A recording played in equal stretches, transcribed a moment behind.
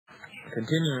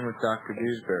Continuing with Dr.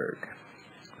 Duesbergh.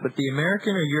 But the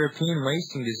American or European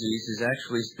wasting disease is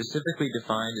actually specifically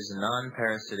defined as a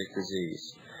non-parasitic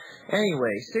disease.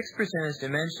 Anyway, 6% is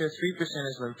dementia, 3%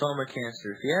 is lymphoma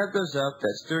cancer. If you add those up,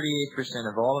 that's 38%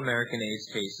 of all American AIDS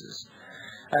cases.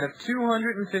 Out of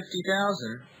 250,000,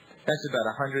 that's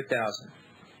about 100,000.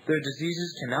 Their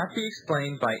diseases cannot be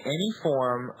explained by any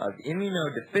form of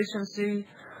immunodeficiency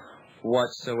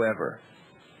whatsoever.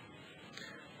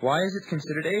 Why is it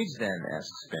considered AIDS then,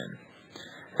 asks Ben.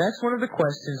 That's one of the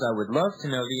questions I would love to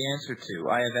know the answer to.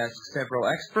 I have asked several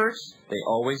experts. They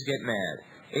always get mad.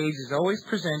 AIDS is always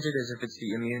presented as if it's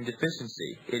the immune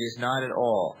deficiency. It is not at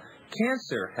all.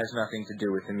 Cancer has nothing to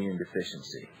do with immune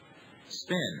deficiency.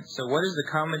 Spin. So what is the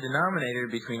common denominator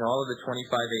between all of the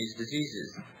 25 AIDS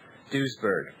diseases?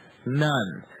 Duesbergh.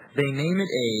 None. They name it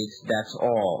AIDS, that's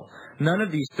all. None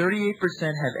of these 38%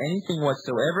 have anything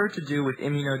whatsoever to do with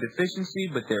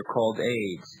immunodeficiency, but they're called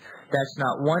AIDS. That's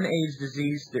not one AIDS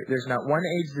disease. There's not one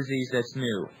AIDS disease that's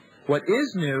new. What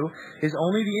is new is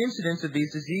only the incidence of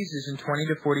these diseases in 20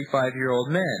 to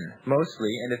 45-year-old men,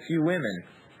 mostly, and a few women,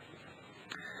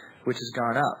 which has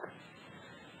gone up.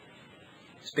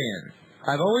 Spin.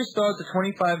 I've always thought the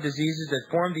 25 diseases that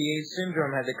formed the AIDS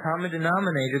syndrome had the common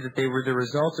denominator that they were the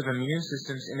result of immune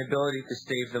system's inability to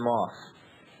stave them off.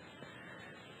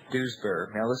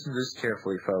 Duesbergh. Now listen to this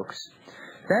carefully, folks.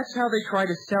 That's how they try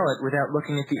to sell it without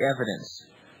looking at the evidence.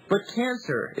 But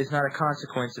cancer is not a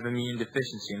consequence of immune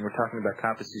deficiency, and we're talking about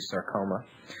Kaposi sarcoma.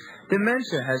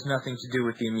 Dementia has nothing to do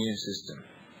with the immune system.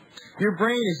 Your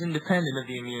brain is independent of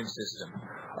the immune system.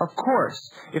 Of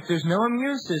course, if there's no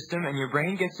immune system and your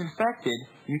brain gets infected,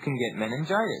 you can get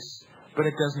meningitis, but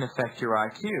it doesn't affect your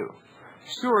IQ.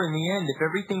 Sure, in the end, if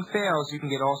everything fails, you can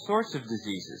get all sorts of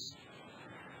diseases.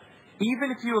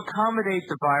 Even if you accommodate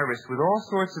the virus with all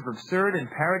sorts of absurd and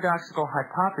paradoxical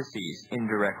hypotheses,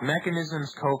 indirect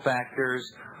mechanisms, cofactors,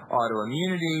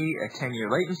 autoimmunity, a 10-year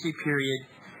latency period,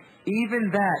 even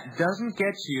that doesn't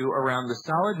get you around the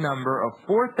solid number of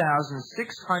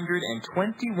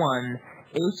 4,621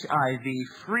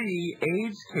 HIV-free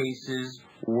AIDS cases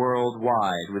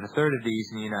worldwide, with a third of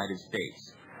these in the United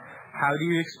States. How do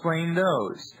you explain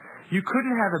those? You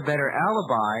couldn't have a better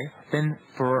alibi than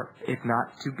for it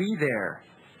not to be there.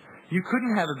 You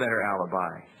couldn't have a better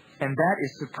alibi, and that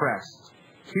is suppressed.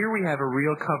 Here we have a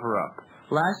real cover-up.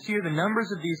 Last year, the numbers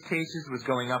of these cases was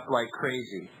going up like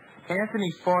crazy.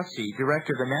 Anthony Fauci,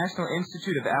 director of the National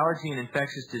Institute of Allergy and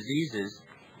Infectious Diseases,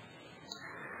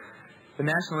 the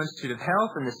National Institute of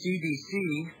Health, and the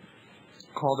CDC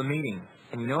called a meeting.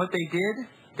 And you know what they did?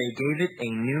 They gave it a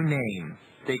new name.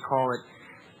 They call it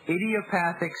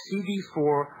idiopathic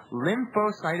CD4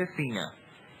 lymphocytopenia,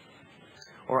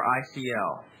 or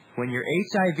ICL. When you're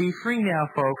HIV-free now,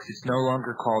 folks, it's no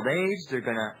longer called AIDS. They're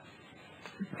going to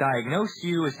diagnose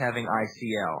you as having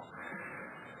ICL.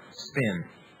 Spin.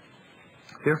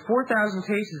 There are 4,000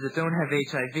 cases that don't have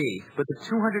HIV, but the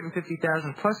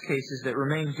 250,000 plus cases that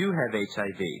remain do have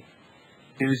HIV.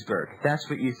 Duesbergh. That's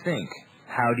what you think.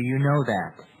 How do you know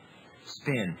that?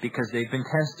 Spin. Because they've been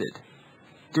tested.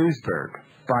 Duesbergh.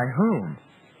 By whom?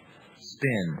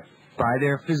 Spin. By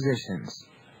their physicians.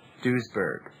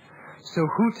 Duesbergh. So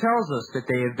who tells us that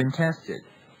they have been tested?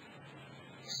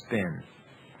 Spin.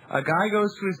 A guy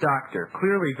goes to his doctor,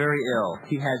 clearly very ill.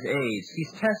 He has AIDS.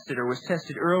 He's tested or was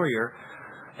tested earlier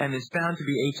and is found to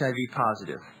be HIV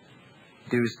positive.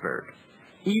 Duesbergh.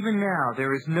 Even now,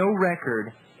 there is no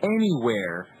record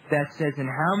anywhere that says in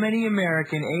how many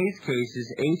American AIDS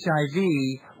cases HIV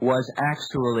was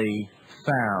actually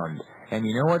found. And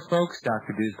you know what, folks?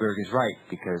 Dr. Duesbergh is right,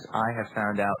 because I have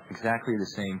found out exactly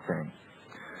the same thing.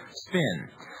 Spin.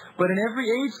 But in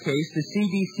every AIDS case, the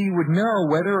CDC would know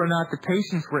whether or not the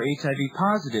patients were HIV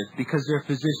positive because their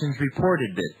physicians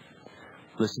reported it.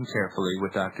 Listen carefully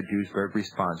what Dr. Duesbergh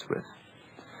responds with.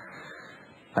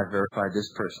 I've verified this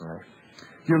personally.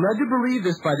 You're led to believe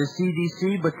this by the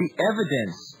CDC, but the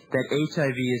evidence that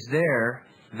HIV is there,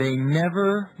 they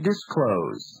never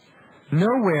disclose.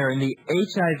 Nowhere in the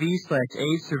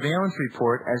HIV/AIDS surveillance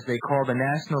report, as they call the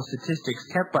national statistics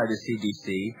kept by the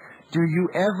CDC, do you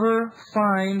ever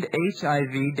find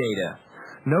HIV data.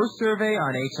 No survey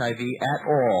on HIV at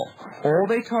all. All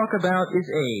they talk about is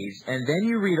AIDS, and then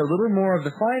you read a little more of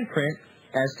the fine print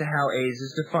as to how AIDS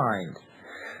is defined.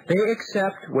 They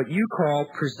accept what you call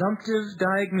presumptive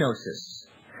diagnosis.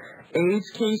 AIDS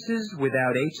cases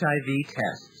without HIV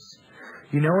tests.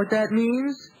 You know what that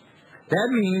means? That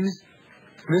means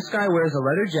this guy wears a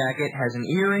leather jacket, has an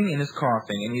earring, and is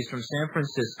coughing, and he's from San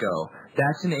Francisco.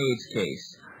 That's an AIDS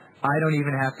case. I don't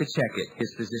even have to check it,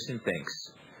 his physician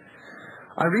thinks.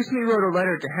 I recently wrote a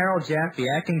letter to Harold Jaffe,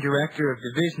 Acting Director of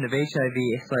Division of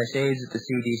HIV/AIDS at the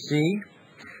CDC.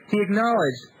 He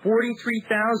acknowledged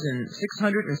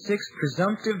 43,606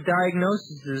 presumptive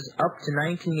diagnoses up to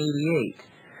 1988.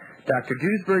 Dr.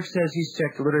 Duesbergh says he's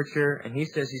checked the literature, and he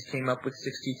says he's came up with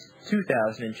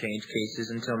 62,000 and change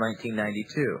cases until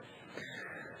 1992.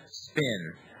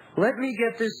 Spin. Let me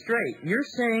get this straight. You're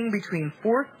saying between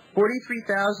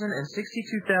 43,000 and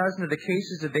 62,000 of the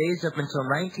cases of AIDS up until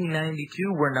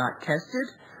 1992 were not tested,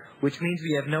 which means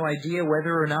we have no idea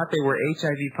whether or not they were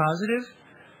HIV positive?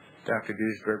 Dr.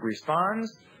 Duesbergh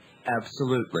responds,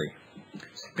 absolutely.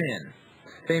 Spin.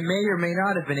 They may or may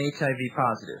not have been HIV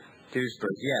positive.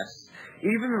 Duesbergh, yes.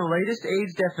 Even in the latest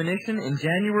AIDS definition, in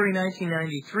January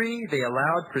 1993, they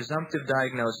allowed presumptive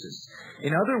diagnosis.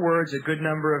 In other words, a good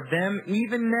number of them,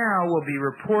 even now, will be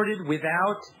reported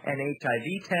without an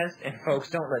HIV test. And folks,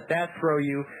 don't let that throw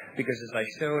you, because as I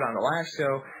showed on the last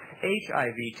show,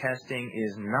 HIV testing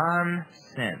is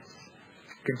nonsense.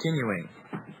 Continuing.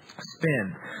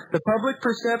 Spin. The public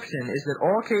perception is that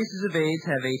all cases of AIDS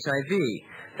have HIV,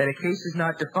 that a case is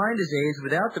not defined as AIDS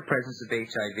without the presence of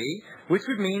HIV, which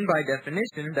would mean by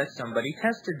definition that somebody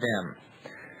tested them.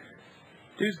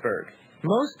 Duesbergh.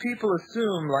 Most people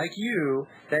assume, like you,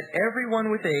 that everyone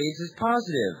with AIDS is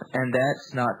positive, and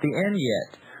that's not the end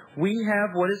yet. We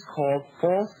have what is called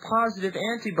false positive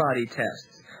antibody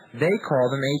tests. They call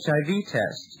them HIV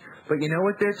tests. But you know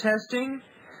what they're testing?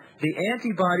 The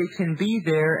antibody can be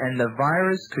there and the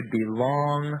virus could be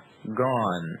long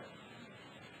gone.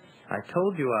 I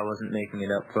told you I wasn't making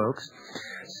it up, folks.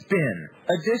 Spin.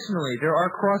 Additionally, there are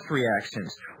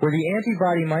cross-reactions, where the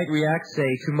antibody might react, say,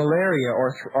 to malaria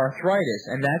or arthritis,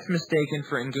 and that's mistaken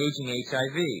for engaging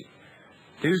HIV.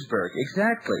 Duesbergh.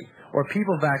 Exactly. Or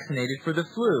people vaccinated for the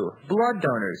flu. Blood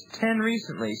donors. 10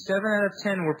 recently. 7 out of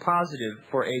 10 were positive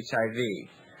for HIV.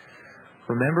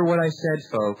 Remember what I said,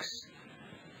 folks.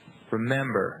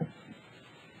 Remember.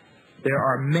 There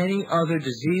are many other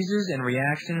diseases and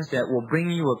reactions that will bring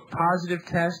you a positive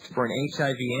test for an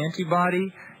HIV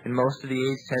antibody, and most of the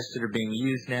AIDS tests that are being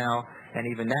used now, and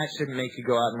even that shouldn't make you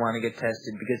go out and want to get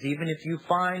tested, because even if you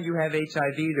find you have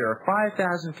HIV, there are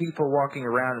 5,000 people walking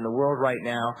around in the world right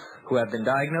now who have been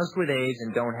diagnosed with AIDS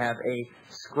and don't have a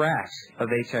scratch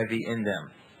of HIV in them.